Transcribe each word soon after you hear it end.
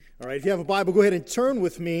All right, if you have a Bible, go ahead and turn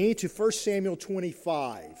with me to 1 Samuel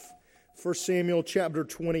 25. 1 Samuel chapter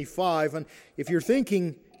 25. And if you're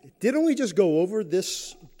thinking, didn't we just go over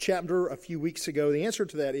this chapter a few weeks ago? The answer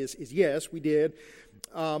to that is yes, we did.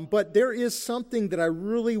 But there is something that I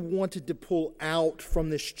really wanted to pull out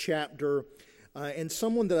from this chapter and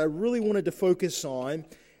someone that I really wanted to focus on.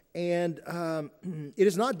 And it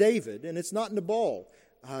is not David, and it's not Nabal.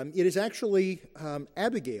 It is actually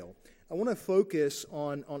Abigail. I want to focus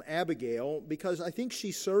on Abigail because I think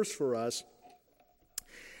she serves for us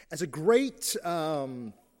as a great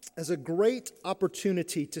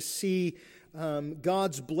opportunity to see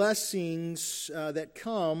God's blessings that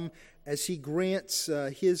come as He grants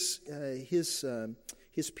His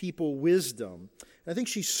people wisdom. And I think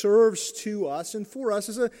she serves to us and for us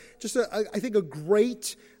as I think a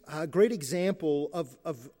great example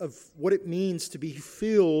of what it means to be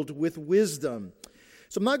filled with wisdom.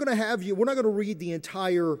 So we're not going to read the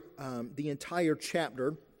entire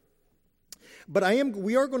chapter, but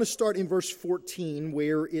we are going to start in verse 14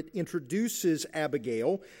 where it introduces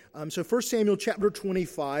Abigail. So 1 Samuel chapter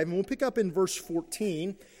 25, and we'll pick up in verse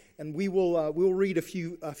 14, and we'll read a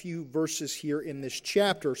few verses here in this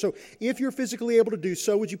chapter. So if you're physically able to do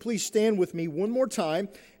so, would you please stand with me one more time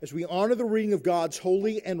as we honor the reading of God's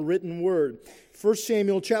holy and written word. 1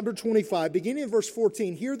 Samuel chapter 25, beginning in verse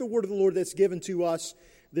 14, hear the word of the Lord that's given to us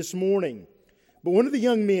this morning. But one of the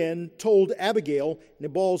young men told Abigail,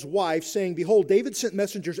 Nabal's wife, saying, "Behold, David sent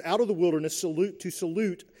messengers out of the wilderness to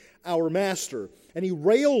salute our master. And he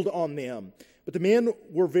railed on them. But the men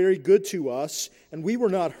were very good to us, and we were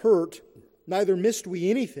not hurt, neither missed we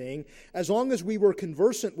anything. As long as we were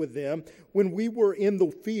conversant with them, when we were in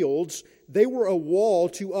the fields, they were a wall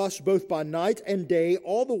to us both by night and day,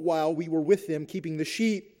 all the while we were with them, keeping the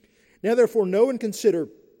sheep. Now therefore know and consider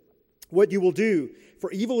what you will do.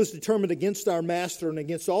 For evil is determined against our master and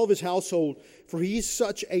against all of his household, for he is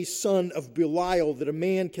such a son of Belial that a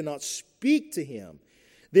man cannot speak to him."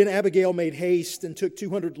 Then Abigail made haste and took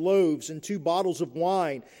 200 loaves and 2 bottles of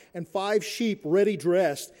wine and 5 sheep ready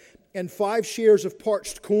dressed and 5 shares of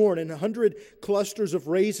parched corn and 100 clusters of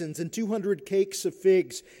raisins and 200 cakes of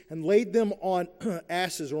figs and laid them on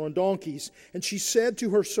asses or on donkeys. And she said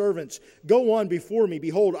to her servants, "Go on before me.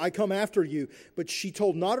 Behold, I come after you." But she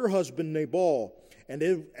told not her husband Nabal. And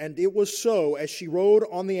it was so, as she rode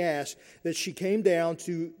on the ass, that she came down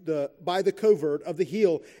by the covert of the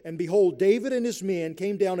hill. And behold, David and his men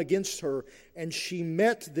came down against her, and she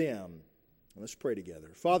met them. Let's pray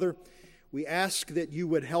together. Father, we ask that you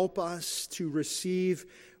would help us to receive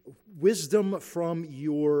wisdom from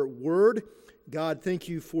your word. God, thank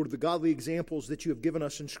you for the godly examples that you have given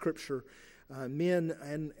us in Scripture. Men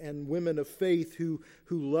and women of faith who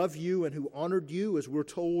love you and who honored you, as we're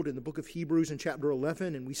told in the book of Hebrews in chapter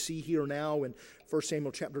 11, and we see here now in 1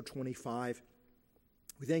 Samuel chapter 25.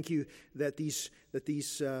 We thank you that these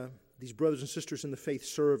brothers and sisters in the faith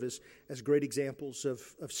serve as great examples of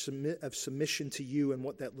submission to you and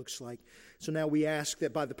what that looks like. So now we ask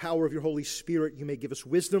that by the power of your Holy Spirit, you may give us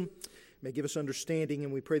wisdom, may give us understanding,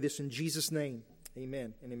 and we pray this in Jesus' name.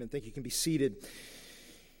 Amen and amen. Thank you. You can be seated.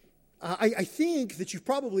 I think that you've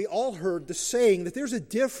probably all heard the saying that there's a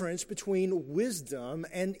difference between wisdom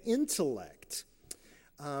and intellect.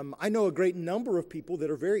 I know a great number of people that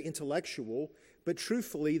are very intellectual, but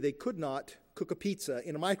truthfully, they could not cook a pizza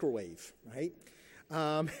in a microwave, right?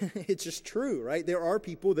 It's just true, right? There are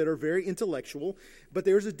people that are very intellectual, but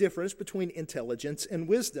there's a difference between intelligence and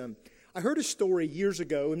wisdom. I heard a story years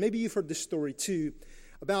ago, and maybe you've heard this story too,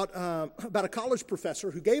 about a college professor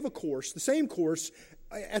who gave a course, the same course,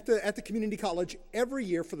 at the community college every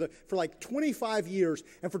year for like 25 years.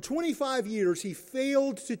 And for 25 years, he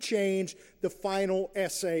failed to change the final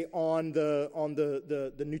essay on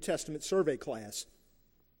the New Testament survey class.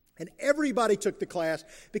 And everybody took the class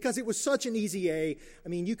because it was such an easy A. I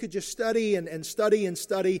mean, you could just study and study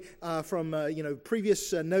from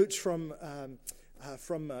previous notes from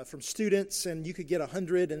students, and you could get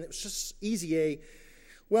 100, and it was just easy A.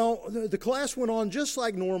 Well, the class went on just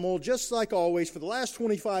like normal, just like always, for the last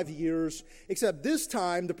 25 years, except this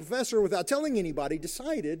time the professor, without telling anybody,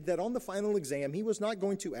 decided that on the final exam he was not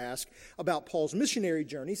going to ask about Paul's missionary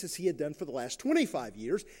journeys as he had done for the last 25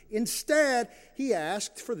 years. Instead, he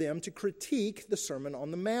asked for them to critique the Sermon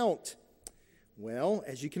on the Mount. Well,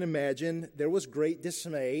 as you can imagine, there was great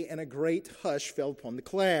dismay and a great hush fell upon the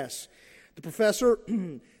class. The professor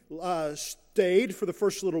stayed for the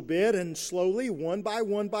first little bit, and slowly, one by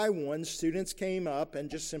one, students came up and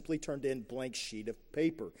just simply turned in blank sheet of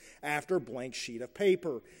paper after blank sheet of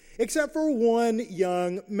paper, except for one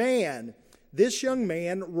young man. This young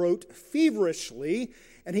man wrote feverishly,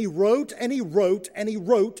 And he wrote and he wrote and he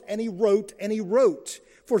wrote and he wrote and he wrote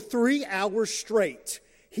for 3 hours straight.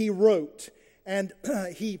 He wrote, and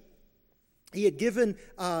he had given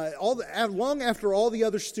long after all the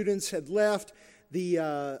other students had left.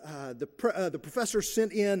 The professor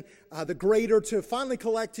sent in the grader to finally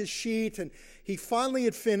collect his sheet, and he finally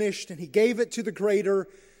had finished, and he gave it to the grader.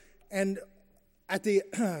 And at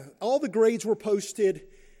all the grades were posted.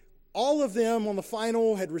 All of them on the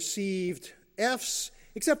final had received F's,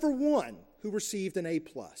 except for one who received an A+.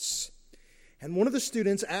 And one of the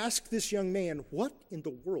students asked this young man, "What in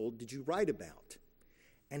the world did you write about?"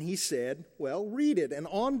 And he said, "Well, read it." And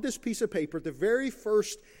on this piece of paper, on the very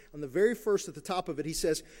first at the top of it, he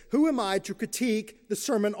says, "Who am I to critique the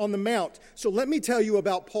Sermon on the Mount? So let me tell you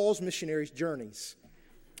about Paul's missionary journeys."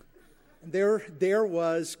 And there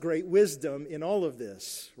was great wisdom in all of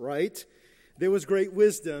this, right? There was great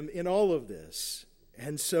wisdom in all of this.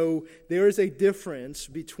 And so there is a difference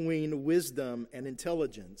between wisdom and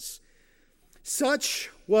intelligence.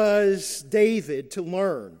 Such was David to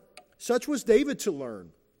learn. Such was David to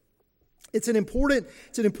learn. It's an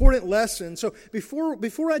important lesson. So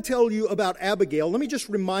before I tell you about Abigail, let me just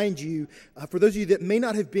remind you, for those of you that may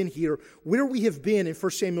not have been here, where we have been in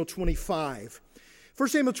 1 Samuel 25. 1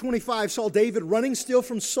 Samuel 25 saw David running still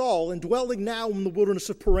from Saul and dwelling now in the wilderness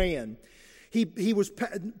of Paran.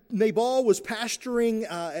 Nabal was pasturing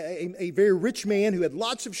a very rich man who had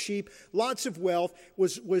lots of sheep, lots of wealth,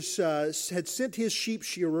 had sent his sheep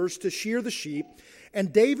shearers to shear the sheep,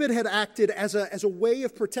 and David had acted as a way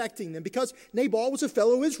of protecting them because Nabal was a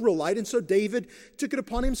fellow Israelite, and so David took it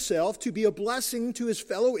upon himself to be a blessing to his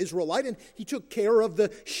fellow Israelite, and he took care of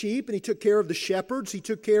the sheep, and he took care of the shepherds, he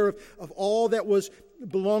took care of all that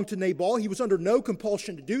belonged to Nabal. He was under no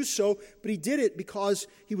compulsion to do so, but he did it because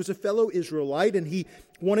he was a fellow Israelite and he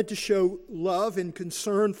wanted to show love and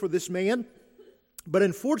concern for this man. But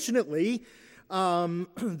unfortunately,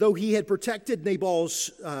 though he had protected Nabal's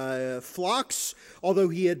flocks, although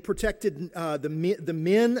he had protected the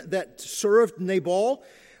men that served Nabal,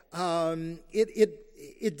 it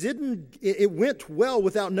went well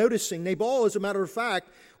without noticing. Nabal, as a matter of fact,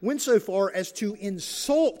 went so far as to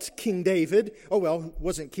insult King David. Oh, well, he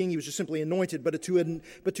wasn't king, he was just simply anointed, but to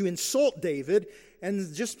insult David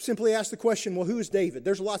and just simply ask the question, well, who is David?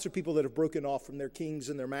 There's lots of people that have broken off from their kings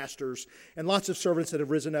and their masters, and lots of servants that have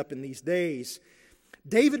risen up in these days.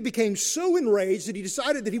 David became so enraged that he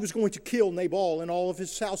decided that he was going to kill Nabal and all of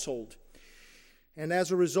his household. And as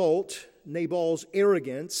a result, Nabal's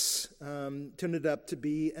arrogance turned up to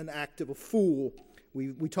be an act of a fool.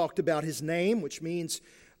 We talked about his name, which means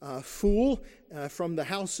fool, from the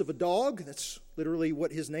house of a dog. That's literally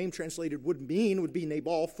what his name translated would be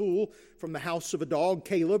Nabal, fool, from the house of a dog,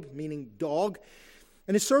 Caleb, meaning dog.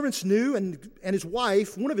 And his servants knew, and his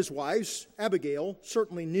wife, one of his wives, Abigail,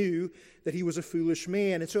 certainly knew that he was a foolish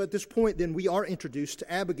man. And so at this point, then, we are introduced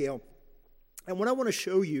to Abigail. And what I want to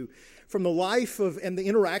show you from the life and the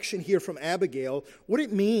interaction here from Abigail, what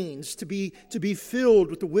it means to be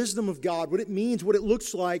filled with the wisdom of God, what it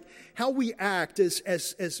looks like, how we act as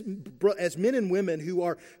men and women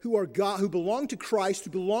who belong to Christ,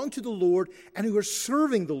 who belong to the Lord, and who are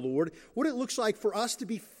serving the Lord, what it looks like for us to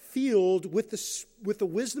be filled with the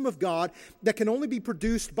wisdom of God that can only be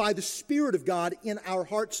produced by the Spirit of God in our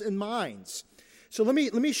hearts and minds. So let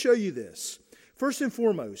me show you this. First and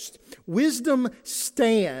foremost, wisdom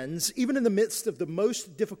stands even in the midst of the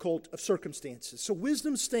most difficult of circumstances. So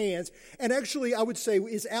wisdom stands, and actually I would say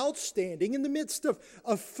is outstanding in the midst of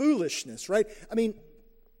foolishness, right? I mean,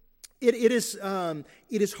 it is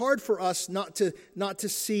hard for us not to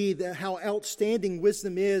see how outstanding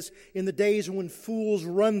wisdom is in the days when fools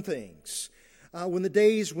run things. When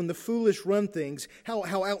the foolish run things,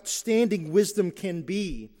 how outstanding wisdom can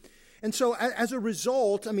be. And so as a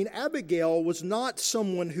result, I mean, Abigail was not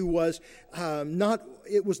someone who was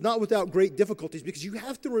not without great difficulties, because you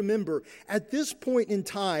have to remember, at this point in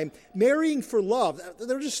time, marrying for love,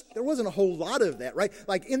 there wasn't a whole lot of that, right?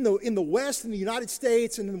 Like in the West, in the United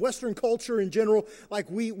States, and in Western culture in general, like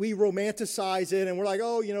we romanticize it, and we're like,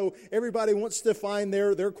 oh, everybody wants to find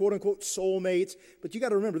their quote unquote soulmates. But you got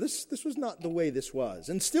to remember, this was not the way this was,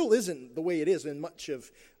 and still isn't the way it is in much of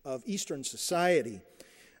Eastern society.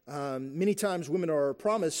 Many times women are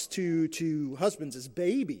promised to husbands as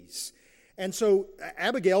babies. And so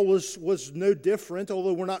Abigail was no different,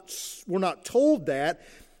 although we're not told that.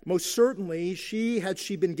 Most certainly, had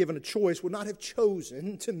she been given a choice, would not have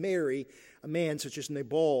chosen to marry a man such as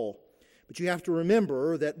Nabal. But you have to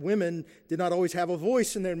remember that women did not always have a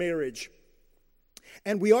voice in their marriage.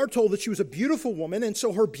 And we are told that she was a beautiful woman, and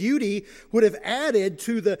so her beauty would have added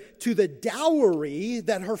to the dowry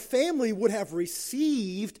that her family would have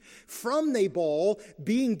received from Nabal,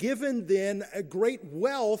 being given then a great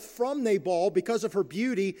wealth from Nabal because of her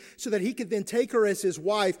beauty, so that he could then take her as his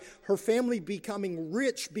wife, her family becoming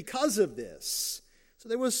rich because of this. So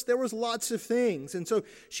there was lots of things, and so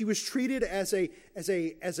she was treated as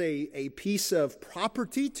a piece of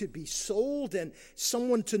property to be sold and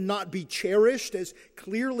someone to not be cherished, as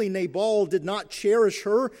clearly Nabal did not cherish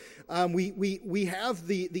her. We have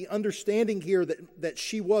the understanding here that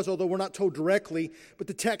she was, although we're not told directly, but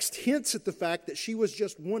the text hints at the fact that she was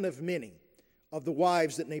just one of many of the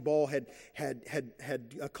wives that Nabal had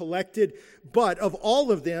collected. But of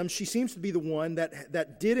all of them, she seems to be the one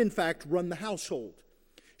that did in fact run the household.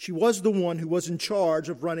 She was the one who was in charge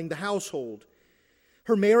of running the household.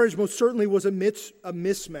 Her marriage most certainly was a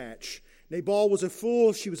mismatch. Nabal was a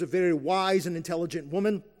fool. She was a very wise and intelligent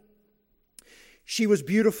woman. She was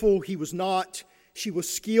beautiful. He was not. She was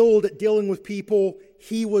skilled at dealing with people.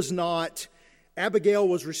 He was not. Abigail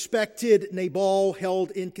was respected. Nabal held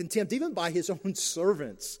in contempt, even by his own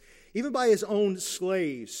servants, even by his own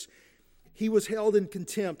slaves. He was held in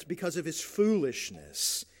contempt because of his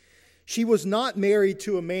foolishness. She was not married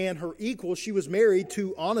to a man her equal. She was married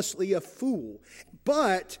to, honestly, a fool.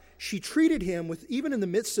 But she treated him, even in the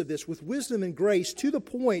midst of this, with wisdom and grace, to the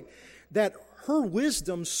point that her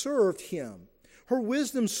wisdom served him. Her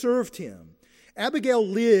wisdom served him. Abigail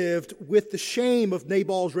lived with the shame of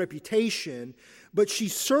Nabal's reputation, but she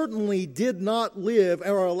certainly did not live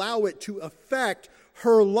or allow it to affect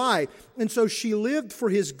her life. And so she lived for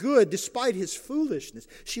his good despite his foolishness.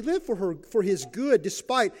 She lived for his good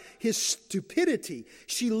despite his stupidity.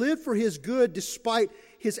 She lived for his good despite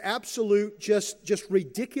his absolute just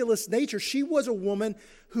ridiculous nature. She was a woman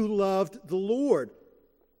who loved the Lord.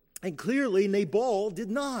 And clearly Nabal did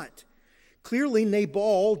not. Clearly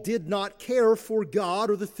Nabal did not care for God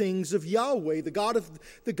or the things of Yahweh, the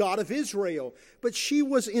God of Israel. But she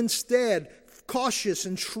was instead cautious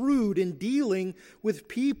and shrewd in dealing with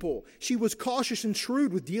people. She was cautious and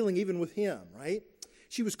shrewd with dealing even with him, right?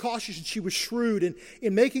 She was cautious and she was shrewd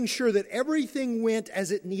in making sure that everything went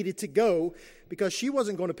as it needed to go, because she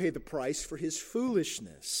wasn't going to pay the price for his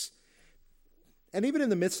foolishness. And even in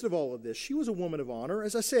the midst of all of this, she was a woman of honor.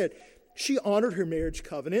 As I said, she honored her marriage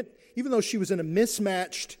covenant, even though she was in a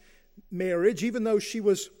mismatched marriage, even though she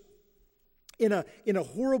was in a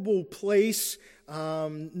horrible place.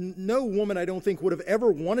 No woman, I don't think, would have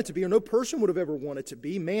ever wanted to be, or no person would have ever wanted to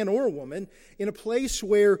be, man or woman, in a place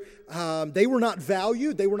where they were not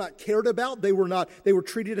valued, they were not cared about, they were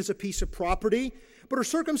treated as a piece of property. But her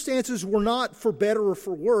circumstances were not for better or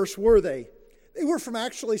for worse, were they? They were from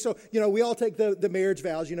actually, so, we all take the marriage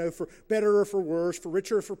vows, for better or for worse, for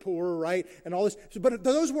richer or for poorer, right? And all this. But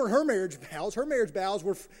those weren't her marriage vows. Her marriage vows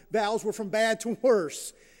were from bad to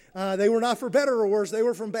worse. They were not for better or worse. They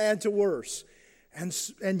were from bad to worse.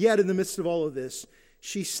 And yet, in the midst of all of this,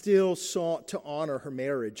 she still sought to honor her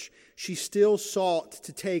marriage. She still sought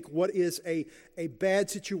to take what is a bad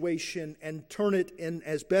situation and turn it in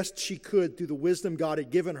as best she could through the wisdom God had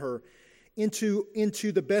given her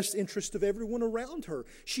into the best interest of everyone around her.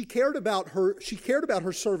 She cared about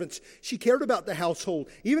her servants. She cared about the household.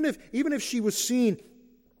 Even if she was seen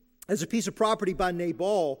as a piece of property by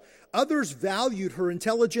Nabal, others valued her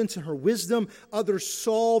intelligence and her wisdom. Others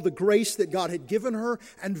saw the grace that God had given her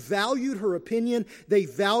and valued her opinion. They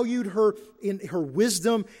valued her in her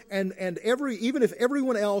wisdom, and even if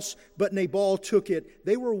everyone else but Nabal took it,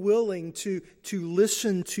 they were willing to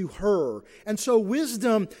listen to her. And so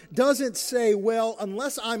wisdom doesn't say, well,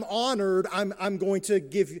 unless I'm honored, I'm going to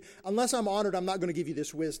give you, unless I'm honored, I'm not going to give you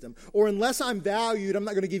this wisdom. Or unless I'm valued, I'm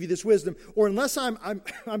not going to give you this wisdom. Or unless I'm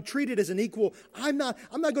treated as an equal, I'm not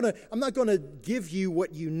going to give you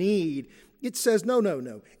what you need. It says,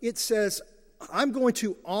 no. It says, I'm going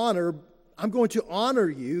to honor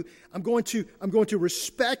you. I'm going to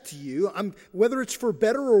respect you. Whether it's for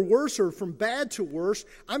better or worse or from bad to worse,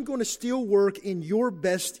 I'm going to still work in your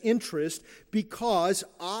best interest because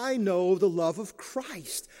I know the love of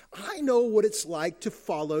Christ. I know what it's like to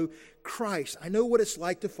follow Christ. I know what it's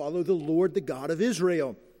like to follow the Lord, the God of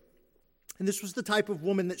Israel. And this was the type of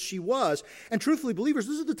woman that she was. And truthfully, believers,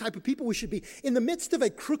 this is the type of people we should be. In the midst of a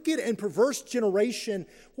crooked and perverse generation,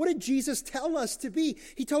 what did Jesus tell us to be?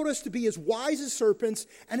 He told us to be as wise as serpents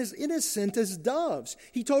and as innocent as doves.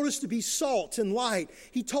 He told us to be salt and light.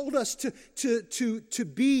 He told us to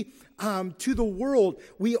be to the world.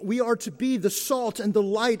 We are to be the salt and the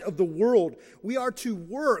light of the world. We are to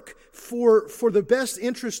work for the best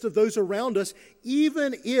interest of those around us,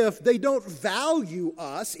 even if they don't value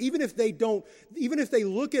us, even if they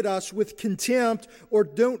look at us with contempt or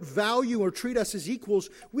don't value or treat us as equals.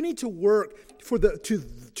 We need to work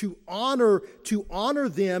to honor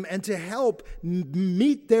them and to help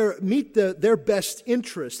meet their best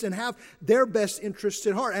interest and have their best interests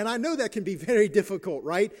at heart. And I know that can be very difficult,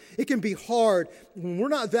 right? It can be hard when we're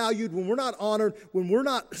not valued, when we're not honored, when we're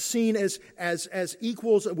not seen as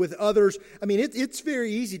equals with others. I mean, it's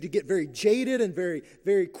very easy to get very jaded and very,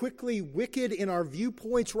 very quickly wicked in our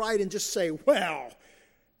viewpoints, right? And just say, well,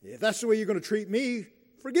 if that's the way you're going to treat me,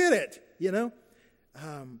 forget it, you know?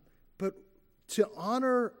 But to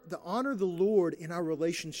honor the Lord in our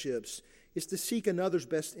relationships is to seek another's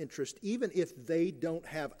best interest. Even if they don't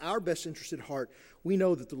have our best interest at heart, we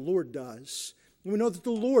know that the Lord does. We know that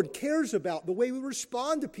the Lord cares about the way we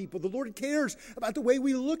respond to people. The Lord cares about the way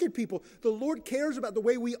we look at people. The Lord cares about the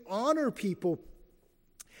way we honor people.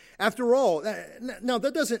 After all, now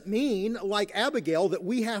that doesn't mean, like Abigail, that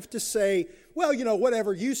we have to say, well,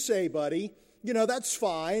 whatever you say, buddy, that's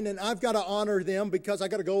fine, and I've got to honor them because I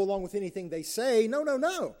got to go along with anything they say.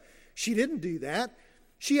 No. She didn't do that.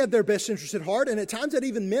 She had their best interest at heart, and at times that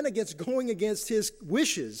even meant going against his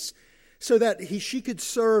wishes, so that she could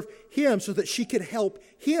serve him, so that she could help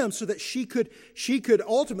him, so that she could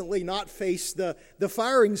ultimately not face the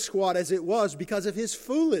firing squad as it was because of his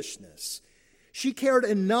foolishness. She cared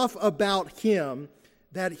enough about him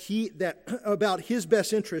about his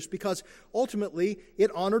best interest, because ultimately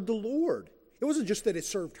it honored the Lord. It wasn't just that it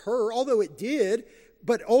served her, although it did,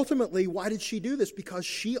 but ultimately, why did she do this? Because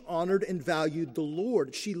she honored and valued the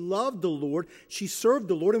Lord. She loved the Lord. She served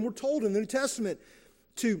the Lord. And we're told in the New Testament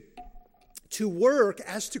to work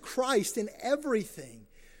as to Christ in everything.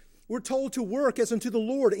 We're told to work as unto the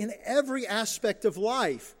Lord in every aspect of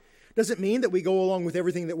life. Does it mean that we go along with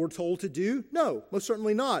everything that we're told to do? No, most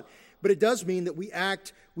certainly not. But it does mean that we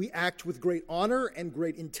act with great honor and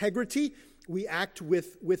great integrity. We act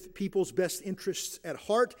with people's best interests at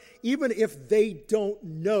heart, even if they don't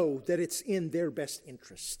know that it's in their best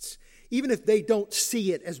interests. Even if they don't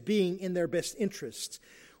see it as being in their best interests.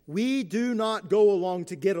 We do not go along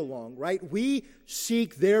to get along, right? We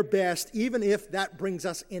seek their best, even if that brings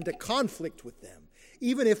us into conflict with them.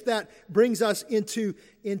 Even if that brings us into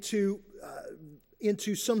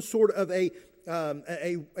some sort of a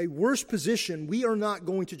worse position, we are not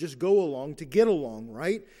going to just go along to get along,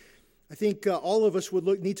 right? I think all of us would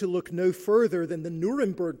need to look no further than the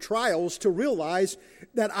Nuremberg trials to realize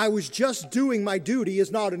that I was just doing my duty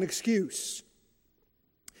is not an excuse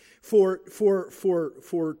for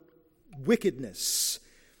wickedness.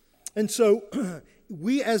 And so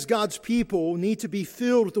we as God's people need to be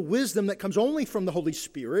filled with the wisdom that comes only from the Holy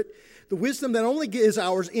Spirit, the wisdom that only is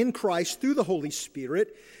ours in Christ through the Holy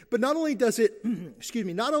Spirit. But not only does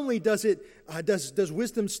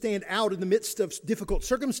wisdom stand out in the midst of difficult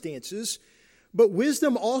circumstances, but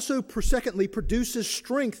wisdom also, secondly, produces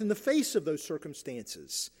strength in the face of those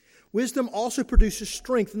circumstances. Wisdom also produces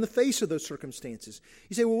strength in the face of those circumstances.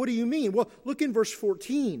 You say, well, what do you mean? Well, look in verse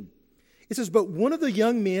 14. It says, but one of the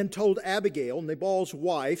young men told Abigail, Nabal's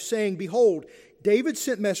wife, saying, behold, David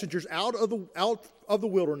sent messengers out of the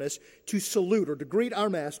wilderness to salute or to greet our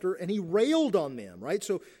master, and he railed on them, right?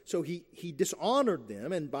 So he dishonored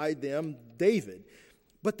them, and by them, David.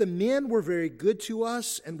 But the men were very good to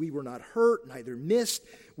us, and we were not hurt, neither missed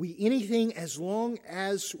we anything, as long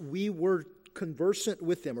as we were conversant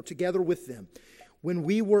with them or together with them. When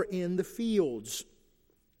we were in the fields,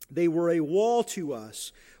 they were a wall to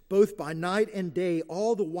us, both by night and day,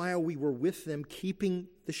 all the while we were with them, keeping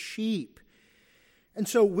the sheep. And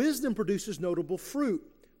so wisdom produces notable fruit.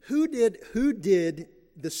 Who did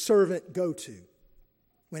the servant go to?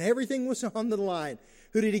 When everything was on the line,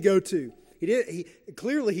 who did he go to?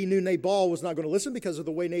 Clearly he knew Nabal was not going to listen because of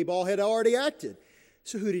the way Nabal had already acted.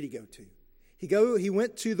 So who did he go to? He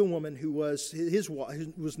went to the woman who was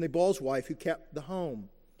Nabal's wife, who kept the home.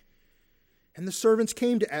 And the servants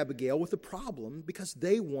came to Abigail with a problem because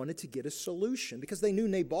they wanted to get a solution, because they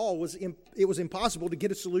knew it was impossible to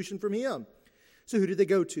get a solution from him. So who did they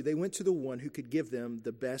go to? They went to the one who could give them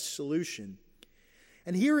the best solution.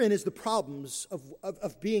 And herein is the problems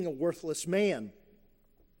of being a worthless man.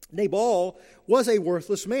 Nabal was a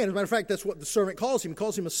worthless man. As a matter of fact, that's what the servant calls him. He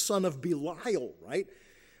calls him a son of Belial, right?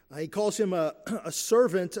 He calls him a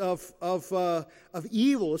servant of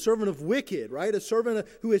evil, a servant of wicked, right? A servant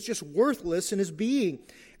who is just worthless in his being.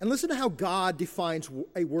 And listen to how God defines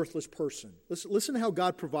a worthless person. Listen to how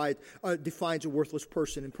God defines a worthless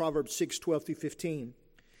person in Proverbs 6:12-15.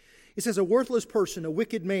 It says, a worthless person, a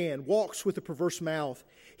wicked man, walks with a perverse mouth.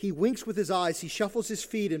 He winks with his eyes, he shuffles his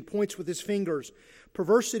feet and points with his fingers.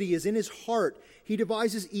 Perversity is in his heart. He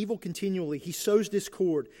devises evil continually. He sows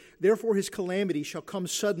discord. Therefore his calamity shall come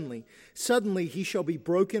suddenly. Suddenly he shall be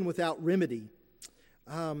broken without remedy.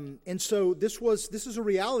 And so this is a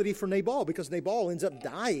reality for Nabal, because Nabal ends up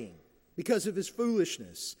dying because of his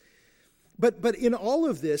foolishness. But in all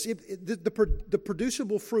of this, the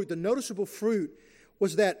producible fruit, the noticeable fruit,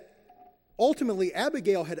 was that ultimately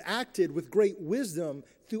Abigail had acted with great wisdom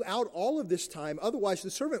throughout all of this time. Otherwise,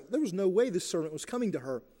 there was no way this servant was coming to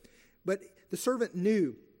her. But the servant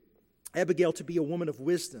knew Abigail to be a woman of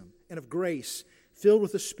wisdom and of grace, filled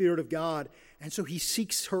with the Spirit of God. And so he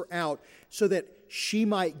seeks her out so that she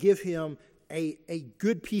might give him a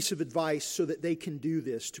good piece of advice so that they can do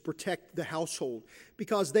this, to protect the household.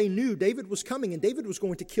 Because they knew David was coming and David was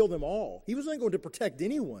going to kill them all. He wasn't going to protect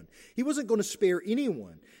anyone. He wasn't going to spare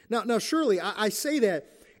anyone. Now surely, I say that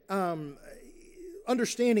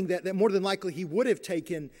understanding that more than likely he would have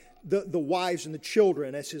taken the wives and the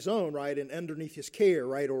children as his own, right, and underneath his care,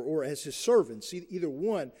 right, or as his servants, either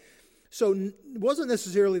one. So it wasn't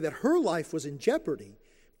necessarily that her life was in jeopardy,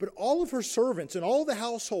 but all of her servants and all the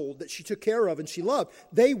household that she took care of and she loved,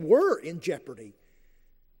 they were in jeopardy.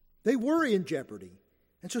 They were in jeopardy.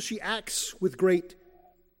 And so she acts with great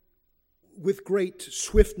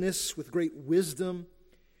swiftness, with great wisdom.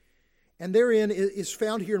 And therein is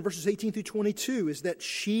found here in verses 18 through 22 is that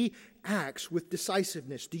she acts with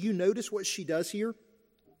decisiveness. Do you notice what she does here?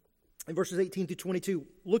 In verses 18 through 22,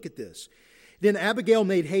 look at this. Then Abigail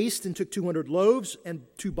made haste and took 200 loaves and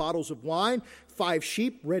 2 bottles of wine, 5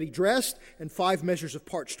 sheep ready dressed, and 5 measures of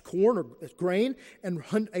parched corn or grain, and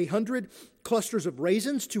 100 clusters of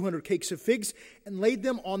raisins, 200 cakes of figs, and laid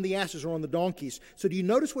them on the asses or on the donkeys. So do you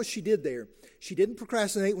notice what she did there? She didn't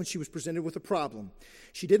procrastinate when she was presented with a problem.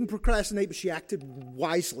 She didn't procrastinate, but she acted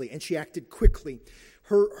wisely and she acted quickly.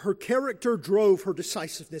 Her character drove her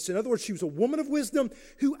decisiveness. In other words, she was a woman of wisdom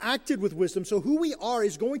who acted with wisdom. So who we are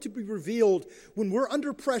is going to be revealed when we're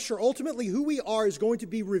under pressure. Ultimately, who we are is going to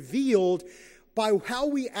be revealed by how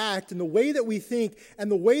we act and the way that we think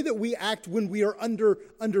and the way that we act when we are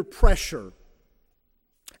under pressure.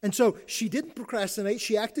 And so she didn't procrastinate.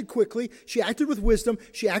 She acted quickly. She acted with wisdom.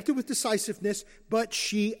 She acted with decisiveness, but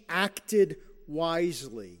she acted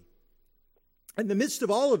wisely. In the midst of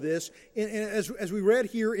all of this, as we read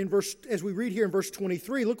here in verse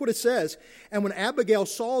 23, look what it says. And when Abigail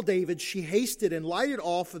saw David, she hasted and lighted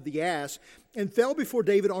off of the ass and fell before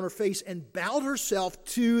David on her face and bowed herself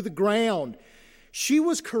to the ground. She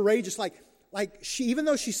was courageous, like she, even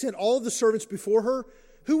though she sent all of the servants before her,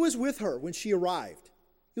 who was with her when she arrived?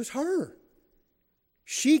 It was her.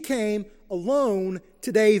 She came alone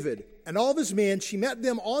to David and all of his men. She met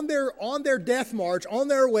them on their death march, on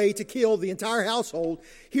their way to kill the entire household.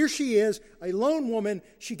 Here she is, a lone woman.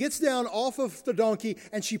 She gets down off of the donkey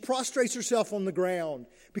and she prostrates herself on the ground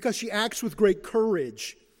because she acts with great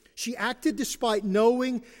courage. She acted despite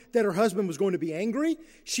knowing that her husband was going to be angry.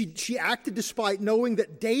 She acted despite knowing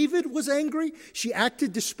that David was angry. She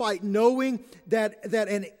acted despite knowing that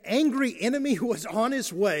an angry enemy was on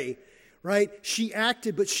his way. Right? She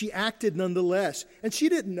acted, but she acted nonetheless. And she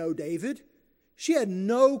didn't know David. She had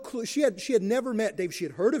no clue. She had never met David. She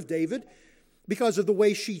had heard of David because of the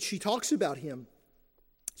way she talks about him.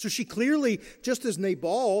 So she clearly, just as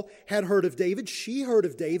Nabal had heard of David, she heard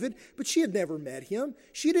of David, but she had never met him.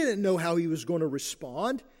 She didn't know how he was going to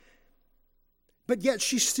respond. But yet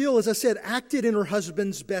she still, as I said, acted in her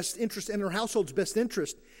husband's best interest and her household's best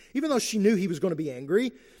interest, even though she knew he was going to be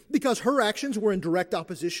angry, because her actions were in direct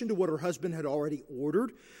opposition to what her husband had already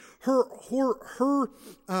ordered. Her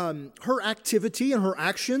activity and her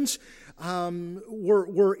actions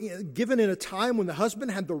were given in a time when the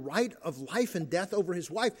husband had the right of life and death over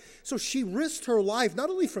his wife. So she risked her life not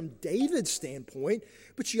only from David's standpoint,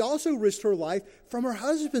 but she also risked her life from her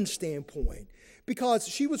husband's standpoint. Because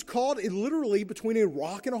she was caught literally between a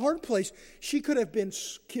rock and a hard place. She could have been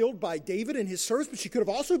killed by David and his servants, but she could have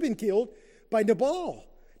also been killed by Nabal.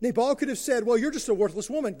 Nabal could have said, well, you're just a worthless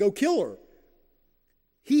woman. Go kill her.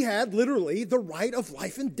 He had literally the right of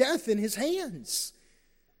life and death in his hands.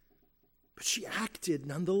 But she acted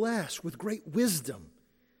nonetheless with great wisdom.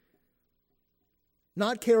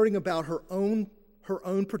 Not caring about her own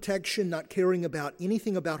protection, not caring about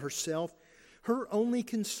anything about herself. Her only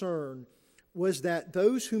concern was that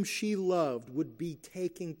those whom she loved would be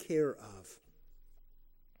taken care of.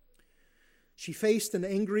 She faced an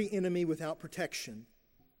angry enemy without protection,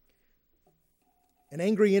 an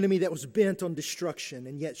angry enemy that was bent on destruction,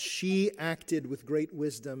 and yet she acted with great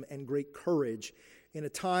wisdom and great courage in a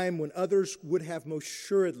time when others would have most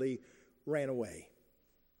assuredly ran away.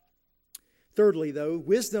 Thirdly, though,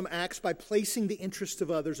 wisdom acts by placing the interests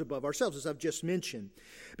of others above ourselves, as I've just mentioned.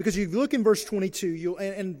 Because if you look in verse 22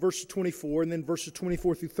 and verse 24, and then verses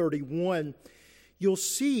 24 through 31, you'll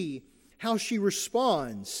see how she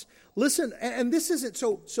responds. Listen, and this isn't,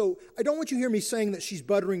 so I don't want you to hear me saying that she's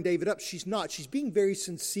buttering David up. She's not. She's being very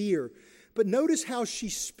sincere. But notice how she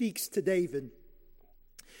speaks to David.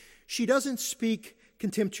 She doesn't speak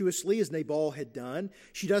contemptuously as Nabal had done.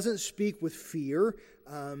 She doesn't speak with fear.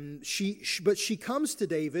 But she comes to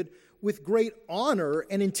David with great honor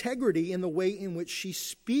and integrity in the way in which she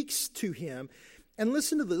speaks to him. And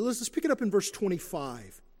listen to this. Let's pick it up in verse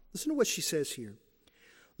 25. Listen to what she says here.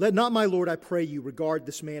 Let not my Lord, I pray you, regard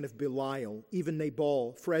this man of Belial, even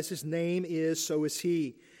Nabal, for as his name is, so is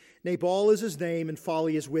he. Nabal is his name, and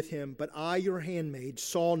folly is with him. But I, your handmaid,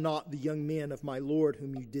 saw not the young men of my Lord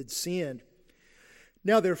whom you did send.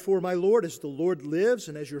 Now therefore, my Lord, as the Lord lives,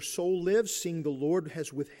 and as your soul lives, seeing the Lord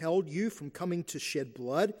has withheld you from coming to shed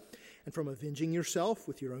blood, and from avenging yourself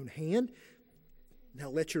with your own hand, now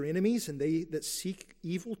let your enemies and they that seek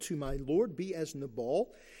evil to my Lord be as Nabal.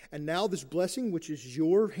 And now this blessing which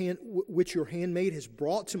your handmaid has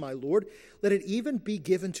brought to my Lord, let it even be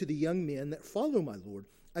given to the young men that follow my Lord.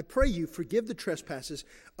 I pray you, forgive the trespass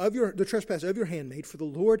of your handmaid, for the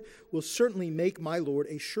Lord will certainly make my Lord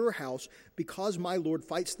a sure house, because my Lord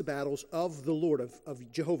fights the battles of the Lord,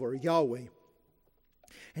 of Jehovah or Yahweh.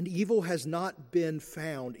 And evil has not been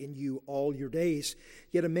found in you all your days.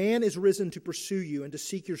 Yet a man is risen to pursue you and to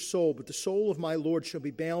seek your soul, but the soul of my Lord shall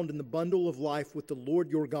be bound in the bundle of life with the Lord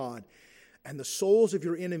your God. And the souls of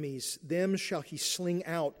your enemies, them shall he sling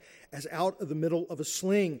out, as out of the middle of a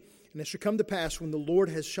sling. And it shall come to pass, when the Lord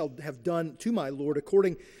shall have done to my Lord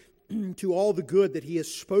according to all the good that he has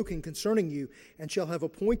spoken concerning you, and shall have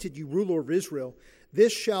appointed you ruler of Israel,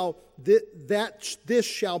 this shall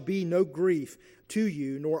be no grief to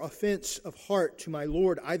you, nor offense of heart to my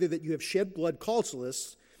Lord, either that you have shed blood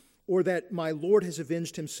causeless, or that my Lord has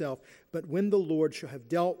avenged himself. But when the Lord shall have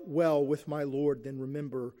dealt well with my Lord, then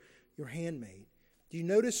remember your handmaid. Do you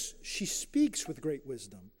notice she speaks with great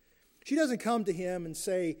wisdom? She doesn't come to him and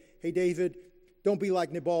say, hey, David, don't be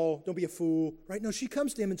like Nabal, don't be a fool, right? No, she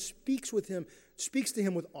comes to him and speaks to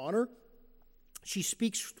him with honor. She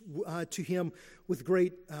speaks to him with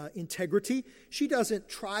great integrity. She's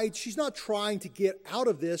not trying to get out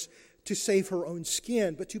of this to save her own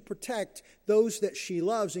skin, but to protect those that she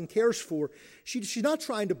loves and cares for. She's not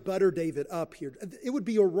trying to butter David up here. It would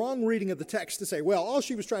be a wrong reading of the text to say, well, all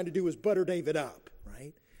she was trying to do was butter David up,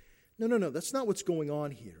 right? No, that's not what's going on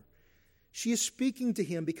here. She is speaking to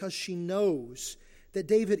him because she knows that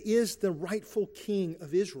David is the rightful king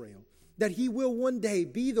of Israel, that he will one day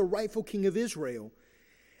be the rightful king of Israel.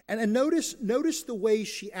 And notice the way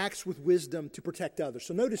she acts with wisdom to protect others.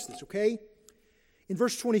 So notice this, okay? In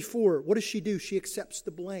verse 24, what does she do? She accepts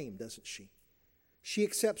the blame, doesn't she? She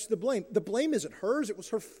accepts the blame. The blame isn't hers. It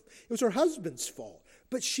was her husband's fault.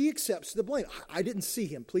 But she accepts the blame. I didn't see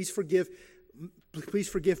him. Please forgive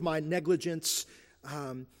my negligence.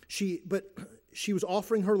 But she was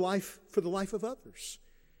offering her life for the life of others.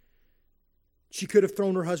 She could have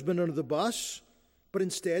thrown her husband under the bus, but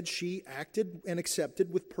instead she acted and accepted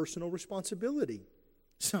with personal responsibility.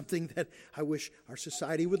 Something that I wish our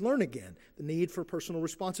society would learn again, the need for personal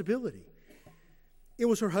responsibility. It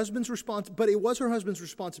was her husband's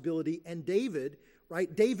responsibility, and David,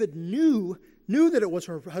 right? David knew that it was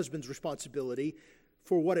her husband's responsibility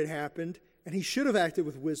for what had happened, and he should have acted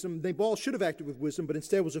with wisdom. Nabal should have acted with wisdom, but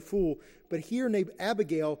instead was a fool. But here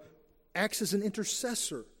Abigail acts as an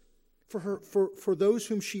intercessor for those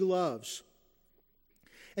whom she loves.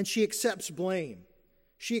 And she accepts blame.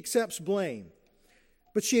 She accepts blame.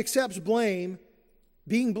 But she accepts blame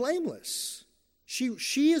being blameless.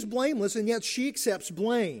 She is blameless, and yet she accepts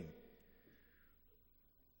blame.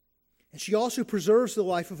 And she also preserves the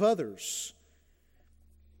life of others.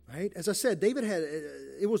 Right? As I said,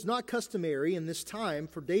 it was not customary in this time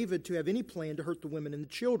for David to have any plan to hurt the women and the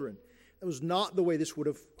children. That was not the way this would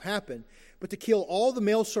have happened. But to kill all the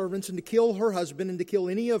male servants, and to kill her husband, and to kill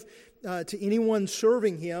to anyone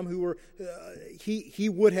serving him he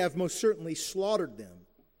would have most certainly slaughtered them.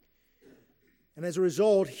 And as a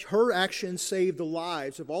result, her actions saved the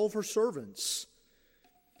lives of all of her servants.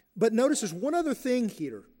 But notice there's one other thing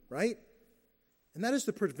here, right? And that is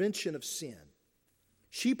the prevention of sin.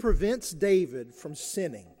 She prevents David from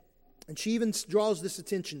sinning. And she even draws this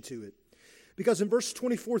attention to it. Because in verses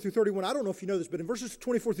 24 through 31, I don't know if you know this, but in verses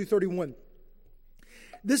 24 through 31,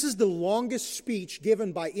 this is the longest speech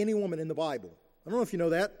given by any woman in the Bible. I don't know if you know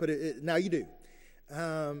that, but now you do.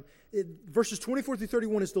 Verses 24 through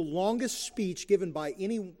 31 is the longest speech given by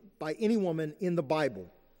any woman in the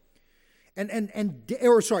Bible. In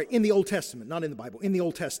the Old Testament, not in the Bible, in the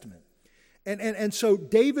Old Testament. And so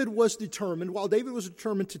David was determined, while David was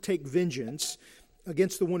determined to take vengeance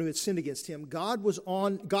against the one who had sinned against him, God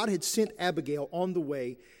had sent Abigail on the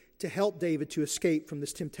way to help David to escape from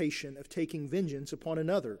this temptation of taking vengeance upon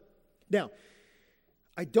another. Now,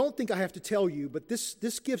 I don't think I have to tell you, but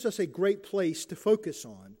this gives us a great place to focus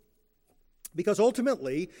on. Because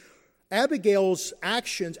ultimately, Abigail's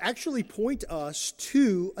actions actually point us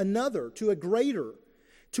to another, to a greater,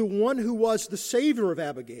 to one who was the Savior of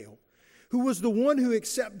Abigail, who was the one who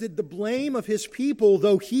accepted the blame of his people,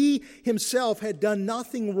 though he himself had done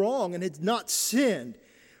nothing wrong and had not sinned.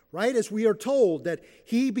 Right? As we are told that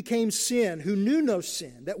he became sin who knew no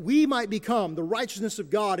sin, that we might become the righteousness of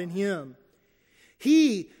God in him.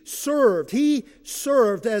 He served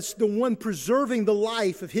as the one preserving the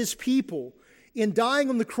life of his people in dying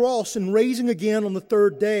on the cross and raising again on the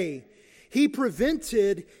third day. He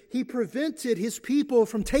prevented his people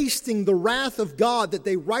from tasting the wrath of God that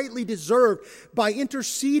they rightly deserved by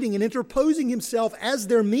interceding and interposing himself as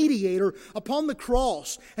their mediator upon the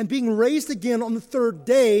cross. And being raised again on the third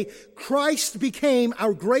day, Christ became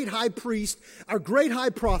our great high priest, our great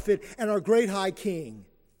high prophet, and our great high king.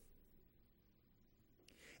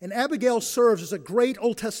 And Abigail serves as a great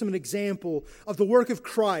Old Testament example of the work of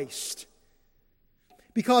Christ.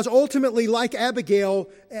 Because ultimately, like Abigail,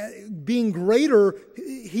 being greater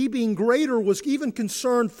was even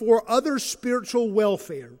concerned for other spiritual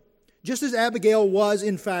welfare. Just as Abigail was,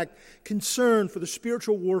 in fact, concerned for the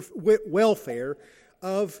spiritual welfare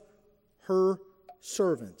of her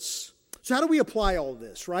servants. So how do we apply all of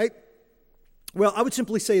this, right? Well, I would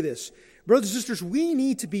simply say this. Brothers and sisters, we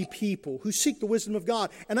need to be people who seek the wisdom of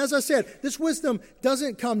God. And as I said, this wisdom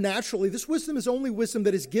doesn't come naturally. This wisdom is only wisdom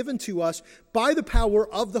that is given to us by the power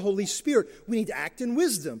of the Holy Spirit. We need to act in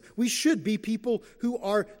wisdom. We should be people who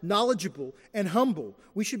are knowledgeable and humble.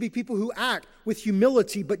 We should be people who act with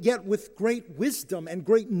humility, but yet with great wisdom and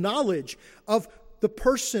great knowledge of the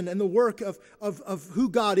person and the work of who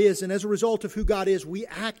God is. And as a result of who God is, we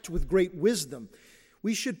act with great wisdom.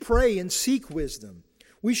 We should pray and seek wisdom.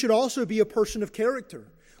 We should also be a person of character.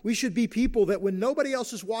 We should be people that when nobody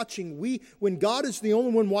else is watching, when God is the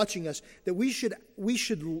only one watching us, that we should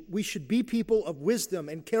be people of wisdom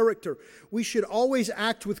and character. We should always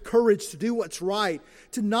act with courage to do what's right,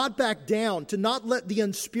 to not back down, to not let the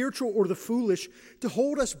unspiritual or the foolish to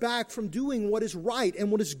hold us back from doing what is right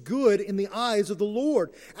and what is good in the eyes of the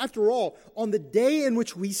Lord. After all, on the day in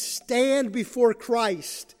which we stand before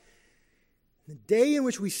Christ, the day in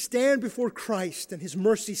which we stand before Christ and His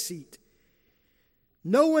mercy seat,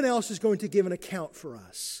 no one else is going to give an account for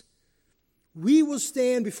us. We will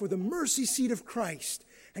stand before the mercy seat of Christ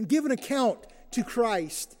and give an account to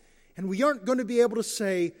Christ. And we aren't going to be able to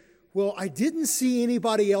say, well, I didn't see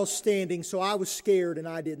anybody else standing, so I was scared and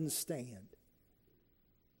I didn't stand.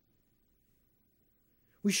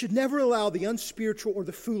 We should never allow the unspiritual or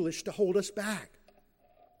the foolish to hold us back.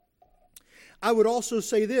 I would also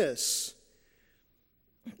say this.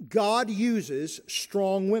 God uses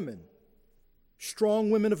strong women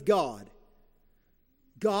of God.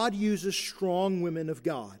 God uses strong women of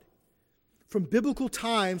God. From biblical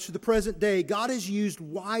times to the present day, God has used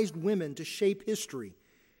wise women to shape history.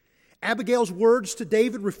 Abigail's words to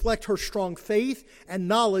David reflect her strong faith and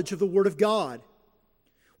knowledge of the Word of God.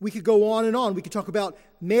 We could go on and on. We could talk about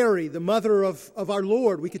Mary, the mother of our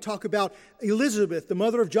Lord. We could talk about Elizabeth, the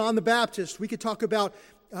mother of John the Baptist. We could talk about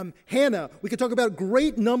Hannah. We could talk about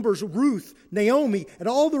great numbers, Ruth, Naomi, and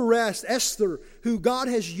all the rest, Esther, who God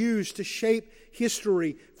has used to shape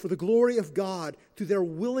history for the glory of God through their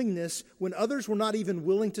willingness when others were not even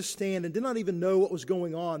willing to stand and did not even know what was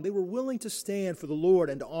going on. They were willing to stand for the Lord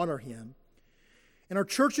and to honor Him. And our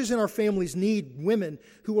churches and our families need women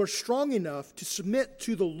who are strong enough to submit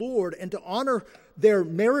to the Lord and to honor their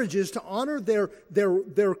marriages, to honor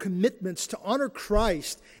their commitments, to honor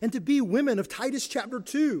Christ, and to be women of Titus chapter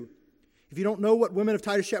 2. If you don't know what women of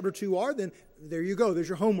Titus chapter 2 are, then there you go. There's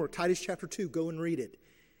your homework, Titus chapter 2. Go and read it.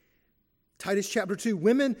 Titus chapter 2.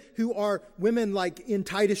 Women who are women like in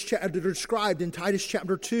Titus chapter, that are described in Titus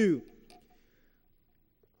chapter 2.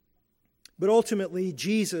 But ultimately,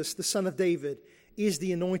 Jesus, the Son of David, is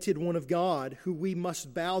the anointed one of God who we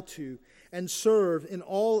must bow to and serve in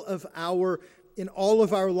all of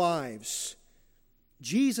our lives.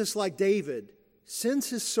 Jesus, like David, sends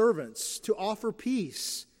His servants to offer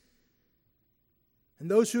peace.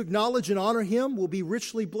 And those who acknowledge and honor Him will be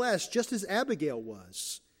richly blessed, just as Abigail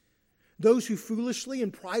was. Those who foolishly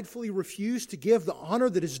and pridefully refuse to give the honor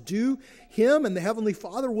that is due him and the Heavenly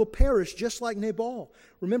Father will perish just like Nabal.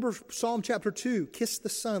 Remember Psalm chapter 2, kiss the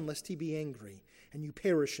Son lest he be angry and you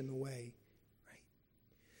perish in the way. Right?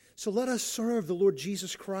 So let us serve the Lord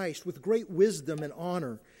Jesus Christ with great wisdom and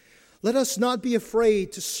honor. Let us not be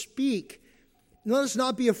afraid to speak. Let us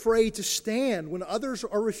not be afraid to stand when others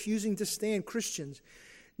are refusing to stand. Christians,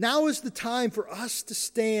 now is the time for us to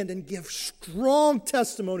stand and give strong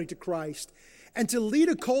testimony to Christ and to lead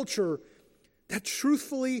a culture that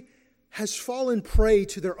truthfully has fallen prey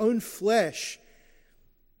to their own flesh,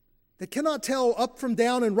 that cannot tell up from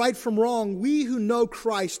down and right from wrong. We who know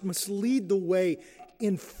Christ must lead the way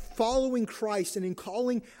in following Christ and in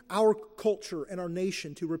calling our culture and our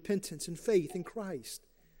nation to repentance and faith in Christ.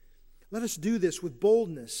 Let us do this with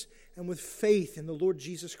boldness and with faith in the Lord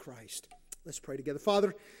Jesus Christ. Let's pray together.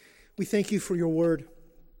 Father, we thank you for your word.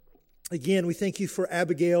 Again, we thank you for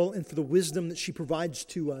Abigail and for the wisdom that she provides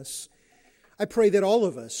to us. I pray that all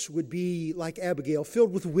of us would be like Abigail,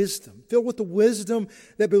 filled with wisdom, filled with the wisdom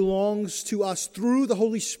that belongs to us through the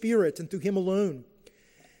Holy Spirit and through Him alone.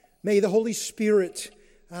 May the Holy Spirit,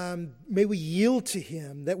 may we yield to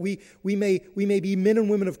Him, that we may be men and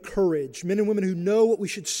women of courage, men and women who know what we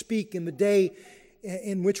should speak in the day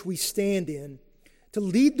in which we stand in, to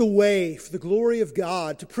lead the way for the glory of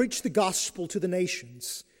God, to preach the gospel to the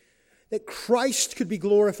nations, that Christ could be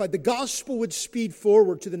glorified, the gospel would speed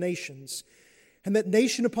forward to the nations, and that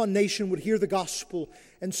nation upon nation would hear the gospel,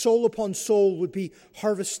 and soul upon soul would be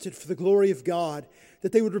harvested for the glory of God,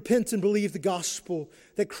 that they would repent and believe the gospel,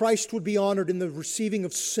 that Christ would be honored in the receiving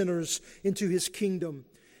of sinners into His kingdom.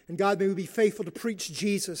 And God, may we be faithful to preach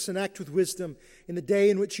Jesus and act with wisdom in the day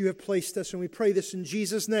in which you have placed us. And we pray this in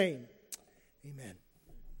Jesus' name. Amen.